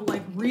also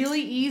like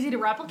really easy to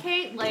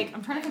replicate, like,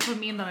 I'm trying to think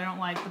of a meme that I don't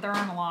like, but there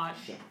aren't a lot.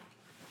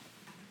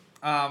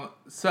 I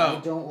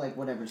don't like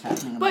whatever's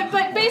happening. But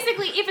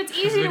basically, if it's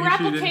easy to Make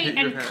sure you didn't replicate hit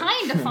your and head.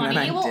 kind of funny,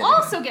 I it will didn't.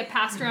 also get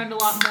passed around a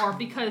lot more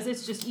because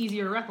it's just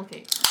easier to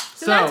replicate.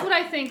 So that's what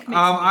I think makes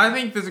I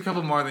think there's a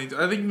couple more things.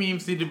 I think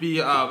memes need to be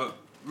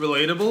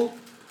relatable,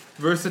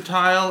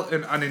 versatile,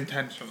 and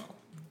unintentional.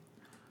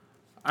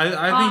 I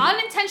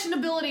think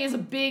unintentionability is a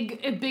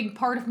big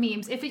part of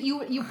memes. If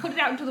you put it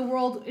out into the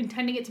world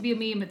intending it to be a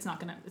meme, it's not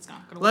gonna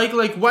work.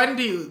 like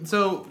Wendy.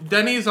 So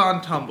Denny's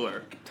on Tumblr.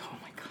 Oh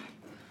my god.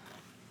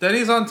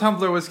 Denny's on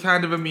Tumblr was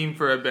kind of a meme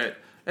for a bit.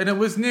 And it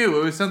was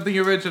new. It was something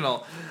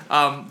original.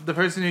 The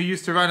person who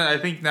used to run it, I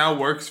think, now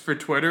works for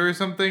Twitter or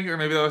something. Or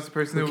maybe that was the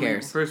person who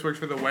first worked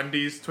for the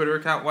Wendy's Twitter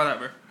account.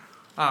 Whatever.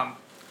 And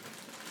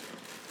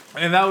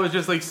that was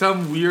just like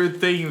some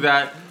weird thing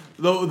that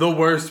the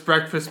worst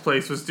breakfast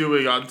place was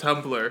doing on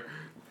Tumblr.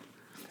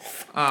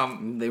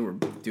 They were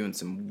doing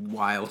some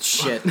wild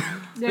shit.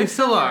 They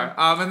still are.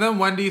 And then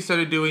Wendy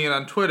started doing it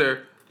on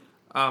Twitter.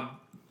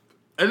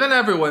 And then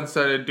everyone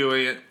started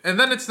doing it. And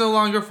then it's no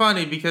longer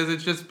funny because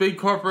it's just big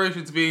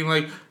corporations being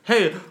like,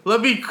 hey,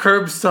 let me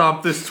curb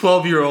stomp this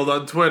 12-year-old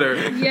on Twitter.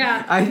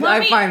 Yeah, I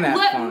find that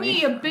let funny.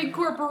 me, a big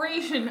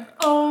corporation,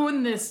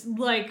 own this,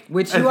 like.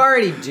 Which you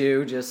already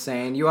do, just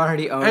saying. You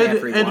already own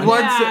everyone.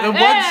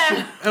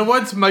 And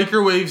once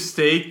microwave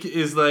steak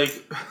is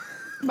like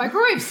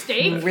Microwave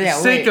steak? Yeah,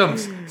 wait.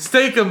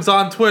 Steakums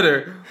on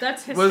Twitter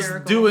That's hysterical.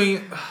 was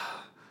doing.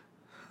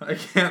 I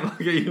can't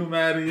look at you,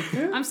 Maddie.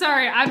 I'm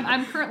sorry,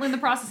 I'm currently in the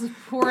process of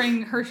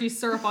pouring Hershey's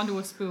syrup onto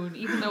a spoon,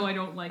 even though I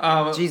don't like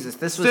it. Jesus,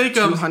 this was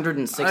Steakums.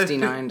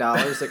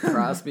 $269 at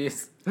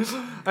Crosby's.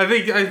 I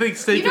think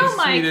Steakums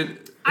Mike,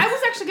 tweeted. I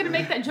was actually going to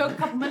make that joke a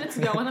couple minutes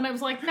ago, and then I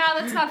was like, nah,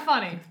 that's not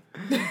funny.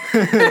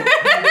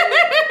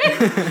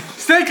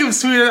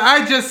 Steakums tweeted,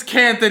 I just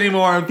can't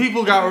anymore, and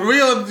people got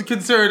real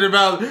concerned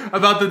about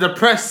the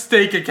depressed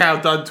steak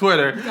account on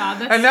Twitter. God,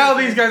 that's and now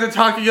stupid. these guys are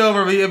talking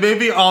over me, and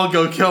maybe I'll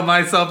go kill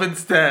myself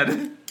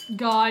instead.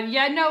 God,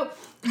 yeah, no,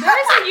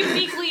 there's a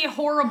uniquely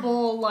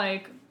horrible,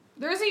 like,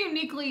 there's a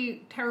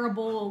uniquely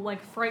terrible,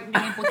 like,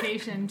 frightening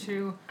implication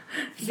to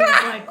these,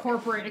 like,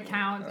 corporate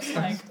accounts,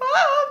 like.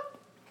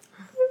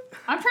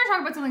 I'm trying to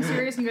talk about something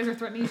serious and you guys are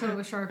threatening each other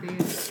with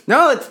Sharpies.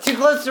 No, it's too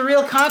close to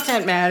real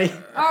content, Maddie.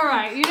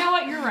 Alright, you know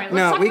what? You're right. Let's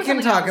No, talk we about can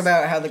something talk else.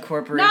 about how the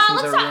corporations No,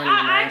 let's are talk. ruining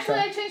America. Actually,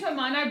 I changed my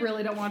mind. I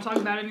really don't want to talk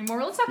about it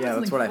anymore. Let's talk about Yeah,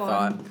 something that's what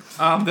fun.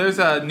 I thought. There's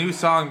a new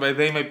song by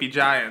They Might Be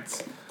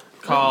Giants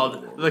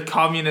called "The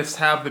Communists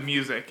Have the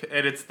Music,"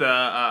 and it's the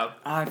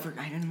I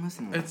didn't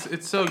listen to it.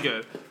 it's so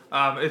good.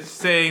 It's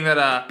saying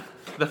that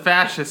the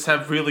fascists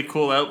have really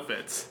cool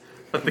outfits,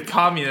 but the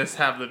communists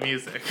have the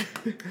music.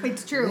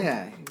 It's true.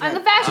 Yeah. And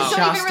the fascists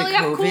don't even really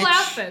have cool Shostakovich.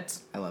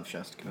 outfits. I love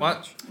Shostakovich.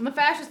 What? And the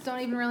fascists don't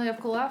even really have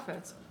cool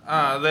outfits.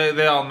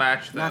 They all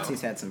match though.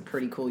 Nazis had some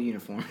pretty cool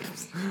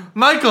uniforms.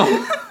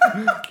 Michael.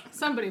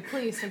 Somebody,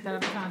 please take that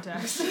out of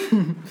context.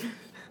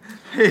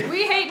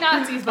 We hate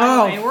Nazis, by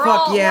the way. We're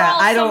fuck all, yeah! We're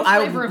all I some I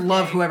flavor would of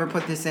love gay. whoever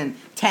put this in.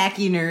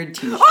 Tacky nerd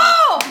t-shirt.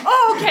 Oh!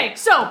 Oh, okay.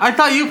 So I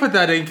thought you put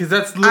that in because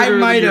that's I literally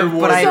might your have,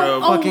 but I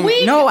wardrobe.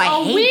 So-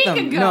 I hate week them.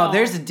 ago. No,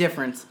 there's a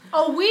difference.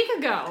 a week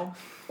ago,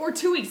 or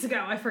 2 weeks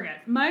ago, I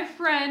forget, my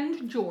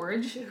friend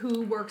George,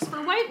 who works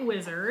for White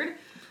Wizard,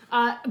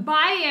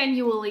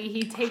 biannually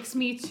he takes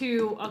me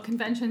to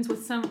conventions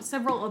with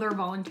several other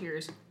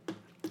volunteers.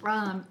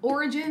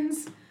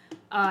 Origins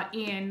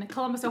in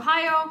Columbus,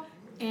 Ohio,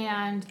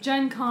 and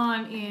Gen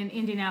Con in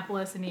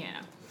Indianapolis,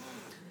 Indiana.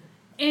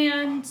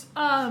 And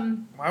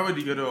Why would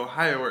you go to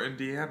Ohio or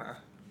Indiana?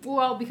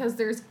 well, because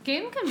there's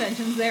game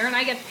conventions there, and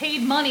I get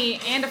paid money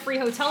and a free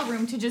hotel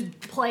room to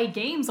just play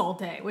games all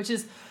day, which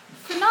is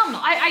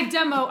phenomenal.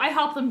 I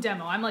help them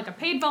demo. I'm like a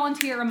paid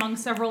volunteer among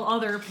several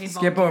other paid volunteers.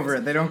 Skip over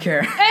it. They don't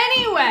care.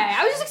 Anyway,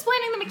 I was just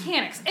explaining the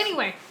mechanics.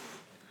 Anyway,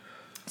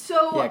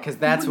 so Yeah, because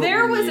that's what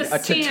there we was need. A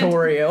stand-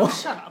 tutorial.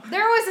 Shut up.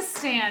 There was a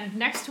stand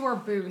next to our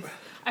booth.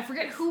 I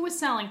forget who was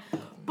selling,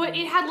 but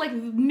it had like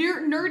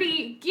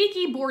nerdy,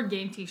 geeky board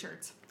game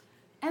t-shirts.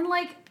 And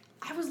like,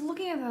 I was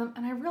looking at them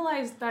and I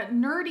realized that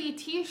nerdy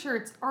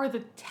t-shirts are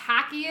the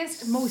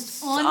tackiest,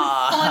 most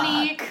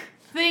unfunny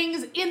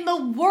things in the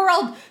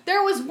world.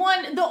 There was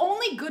one, the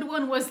only good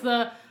one was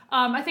the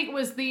I think it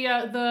was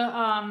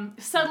the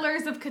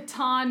Settlers of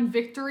Catan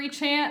victory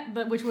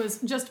chant, which was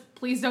just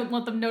 "Please don't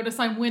let them notice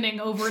I'm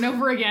winning" over and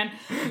over again,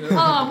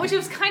 which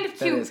was kind of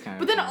cute. is kind of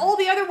but then funny. all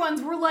the other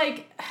ones were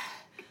like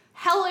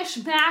hellish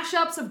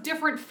mashups of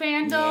different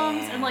fandoms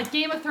and like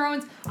Game of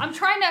Thrones. I'm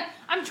trying to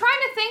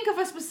think of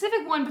a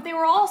specific one, but they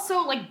were all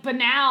so like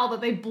banal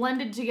that they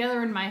blended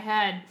together in my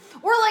head.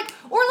 Or like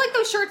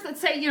those shirts that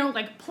say,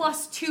 like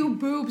 +2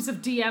 boobs of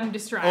DM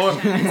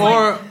distraction.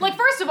 Or Like,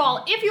 first of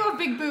all, if you have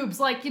big boobs,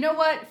 like, you know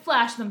what?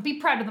 Flash them. Be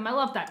proud of them. I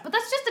love that. But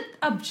that's just an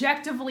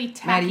objectively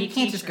tacky Maddie, you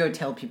can't just t-shirt. go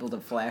tell people to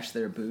flash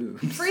their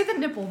boobs. Free the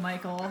nipple,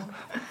 Michael.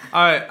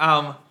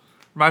 alright,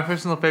 my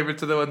personal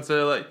favorites are the ones that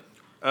are like,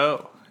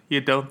 oh, you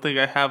don't think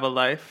I have a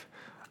life?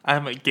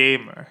 I'm a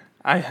gamer.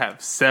 I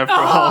have several.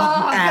 Oh,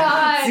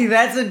 God. See,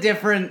 that's a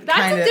different That's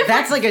a kind of. different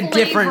That's like a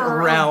different flavor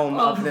realm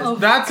of- of this. of-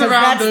 That's 'Cause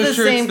around that's those the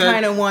shirts same that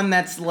kind of one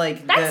that's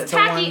like That's the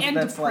tacky ones and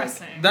that's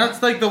depressing.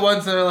 that's like the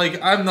ones that are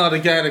like, I'm not a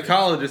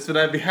gynecologist, but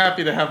I'd be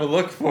happy to have a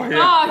look for you.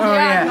 Oh, Oh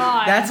yeah,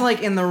 God. that's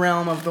like in the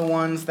realm of the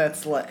ones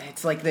that's like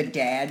it's like the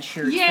dad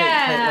shirts,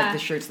 Yeah, like the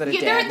shirts that a yeah,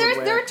 dad would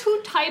wear. there are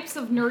two types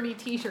of nerdy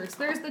t-shirts.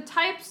 There's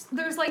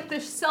like the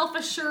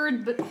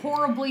self-assured but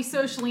horribly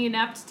socially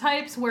inept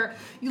types where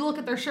you look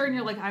at their shirt and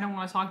you're like, I don't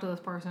want to talk to this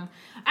person. And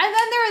then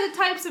there are the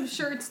types of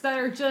shirts that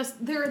are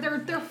just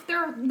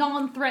they're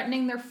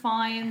non-threatening, they're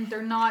fine, they're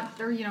I'm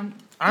gonna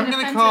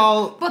inoffensive,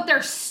 call- but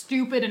they're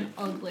stupid and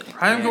ugly.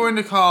 I'm going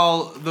to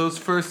call those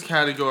first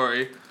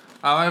category.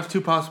 I have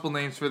two possible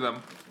names for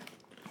them.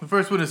 The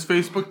first one is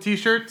Facebook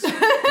t-shirts.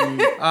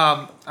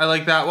 I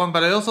like that one,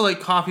 but I also like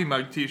coffee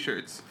mug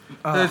t-shirts.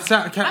 It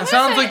sounds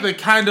say- like the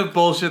kind of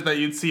bullshit that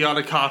you'd see on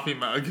a coffee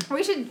mug.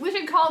 We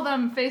should call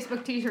them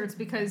Facebook t-shirts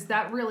because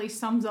that really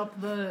sums up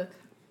the.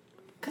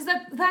 Because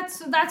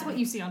that's what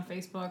you see on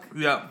Facebook.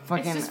 Yeah.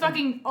 It's just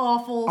fucking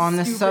awful. On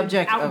the stupid,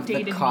 subject of the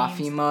outdated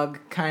coffee memes. mug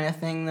kind of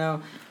thing,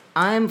 though,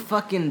 I'm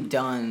fucking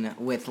done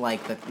with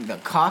like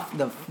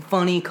the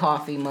funny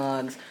coffee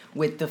mugs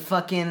with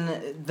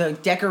the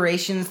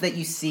decorations that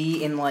you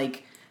see in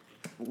like,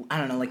 I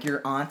don't know, like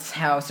your aunt's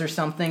house or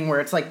something, where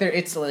it's like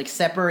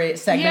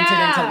segmented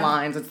Yeah. into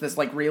lines. It's this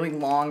like really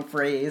long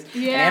phrase,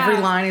 Yeah. and every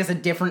line is a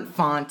different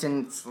font,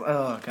 and it's,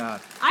 oh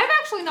god. I've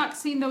actually not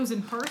seen those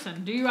in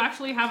person. Do you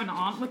actually have an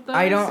aunt with those?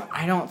 I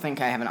don't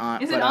think I have an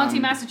aunt. Is but, it Auntie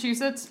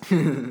Massachusetts?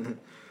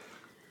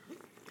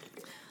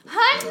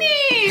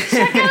 Honey,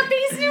 check out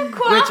these new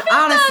coffee Which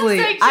honestly,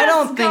 mugs I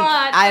just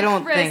got I for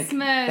don't think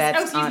Christmas. that's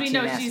oh, excuse Auntie me,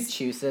 no,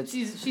 Massachusetts.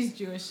 she's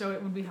Jewish, so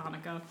it would be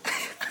Hanukkah.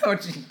 Oh,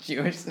 she's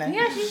Jewish now.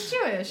 Yeah, she's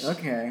Jewish.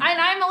 Okay. And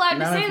I'm allowed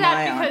None to say of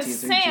that my because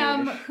aunties are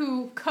Sam, Jewish.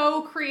 who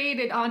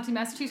co-created Auntie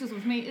Massachusetts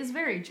with me, is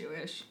very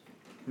Jewish.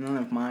 None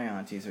of my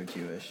aunties are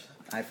Jewish.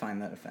 I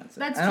find that offensive.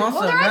 That's and true. also,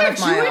 Well, they're none either of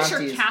my Jewish or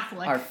aunties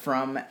Catholic. are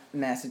from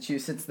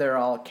Massachusetts. They're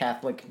all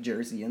Catholic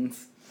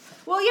Jerseyans.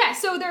 Well, yeah.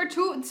 So there are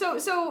two.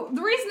 So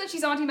the reason that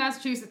she's Auntie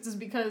Massachusetts is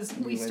because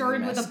we live in started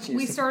with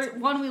Massachusetts.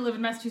 we live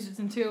in Massachusetts,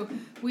 and two,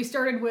 we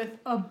started with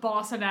a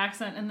Boston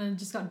accent and then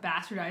just got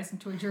bastardized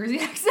into a Jersey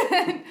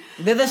accent.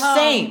 They're the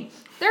same.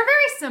 They're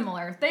very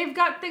similar. They've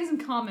got things in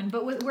common,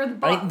 but where the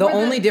The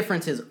only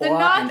difference is the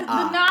and the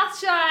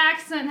Natsha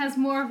accent has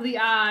more of the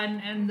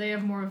and they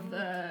have more of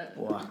the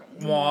Wah.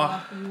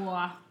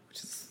 Mwah.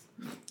 Which is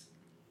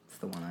it's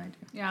the one I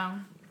do. Yeah.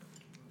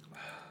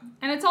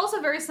 And it's also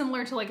very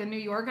similar to like a New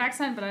York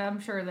accent, but I'm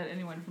sure that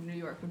anyone from New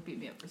York would beat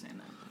me up for saying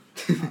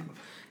that.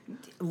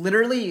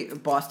 Literally,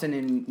 Boston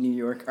and New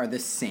York are the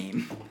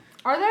same.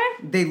 Are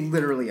they? They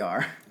literally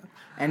are.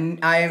 And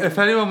If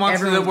anyone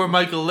wants to know where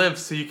Michael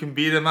lives so you can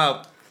beat him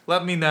up,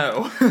 let me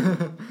know.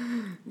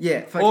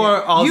 yeah, fucking,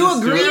 Or I'll you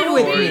just do agreed it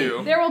with for me.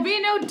 you. There will be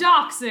no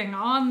doxing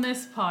on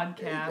this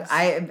podcast.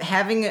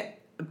 Having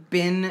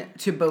been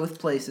to both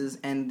places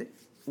and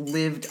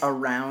lived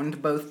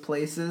around both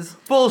places.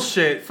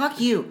 Bullshit. Fuck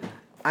you.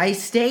 I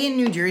stay in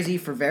New Jersey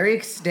for very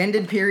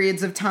extended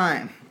periods of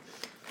time.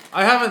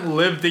 I haven't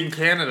lived in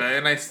Canada,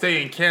 and I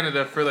stay in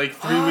Canada for like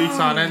 3 weeks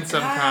on end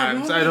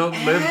sometimes. I don't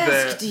live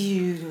there.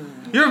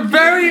 You're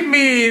very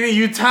mean,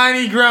 you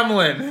tiny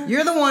gremlin.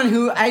 You're the one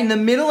who, in the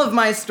middle of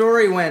my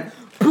story, went,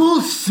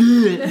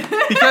 bullshit.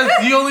 Because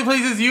the only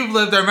places you've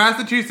lived are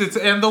Massachusetts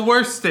and the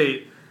worst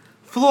state,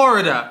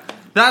 Florida.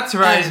 That's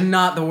right. That is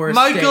not the worst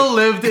Michael state.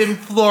 lived in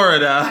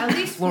Florida. At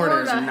least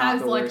Florida is Florida not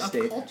has the like worst a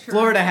state. culture.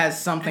 Florida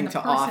has something and to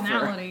a offer.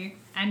 personality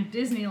and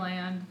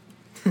Disneyland.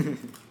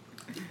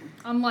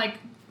 I'm like,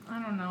 I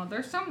don't know.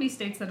 There's so many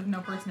states that have no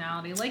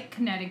personality, like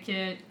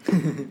Connecticut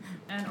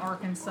and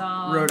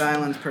Arkansas. Rhode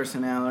Island's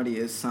personality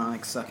is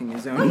Sonic sucking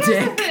his own Well,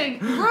 here's the dick. thing.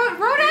 Rhode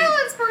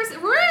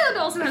Island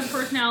also has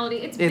personality.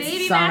 It's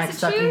baby Sonic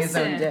sucking his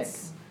own dick.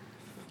 Massachusetts.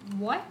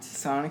 What?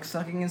 Sonic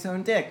sucking his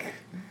own dick.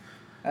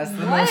 That's the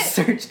What? most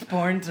searched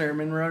porn term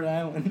in Rhode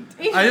Island.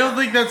 I don't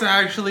think that's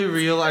actually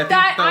real. I think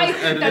that was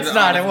edited. That's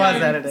not. It on was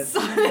screen. edited.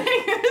 Sonic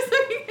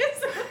sucking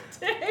his own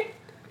dick.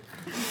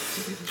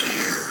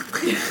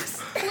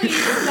 Please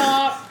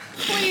stop.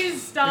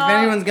 Please stop. If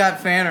anyone's got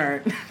fan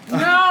art,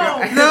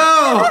 No.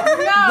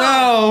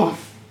 No!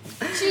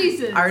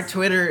 Jesus. our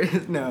Twitter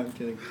is. No, I'm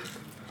kidding.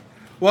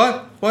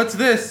 What? What's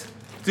this?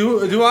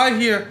 Do I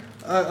hear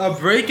a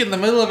break in the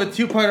middle of a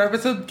 2-part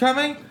episode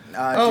coming?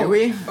 Do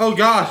we? Oh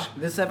gosh.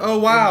 This episode Oh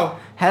wow.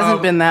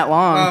 hasn't been that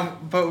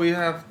long. But we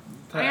have.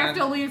 I have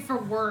to leave for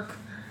work.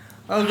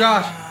 Oh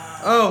gosh.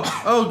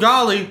 Oh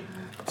golly.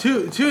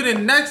 Tune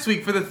in next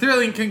week for the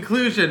thrilling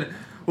conclusion.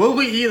 Will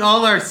we eat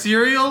all our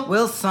cereal?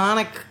 Will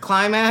Sonic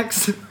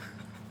climax?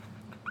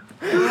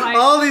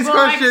 All these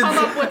questions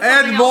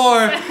and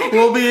more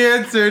will be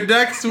answered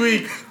next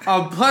week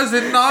on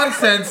Pleasant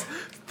Nonsense,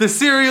 the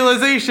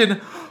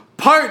Serialization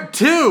Part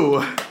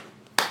 2.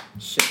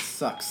 Shit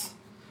sucks.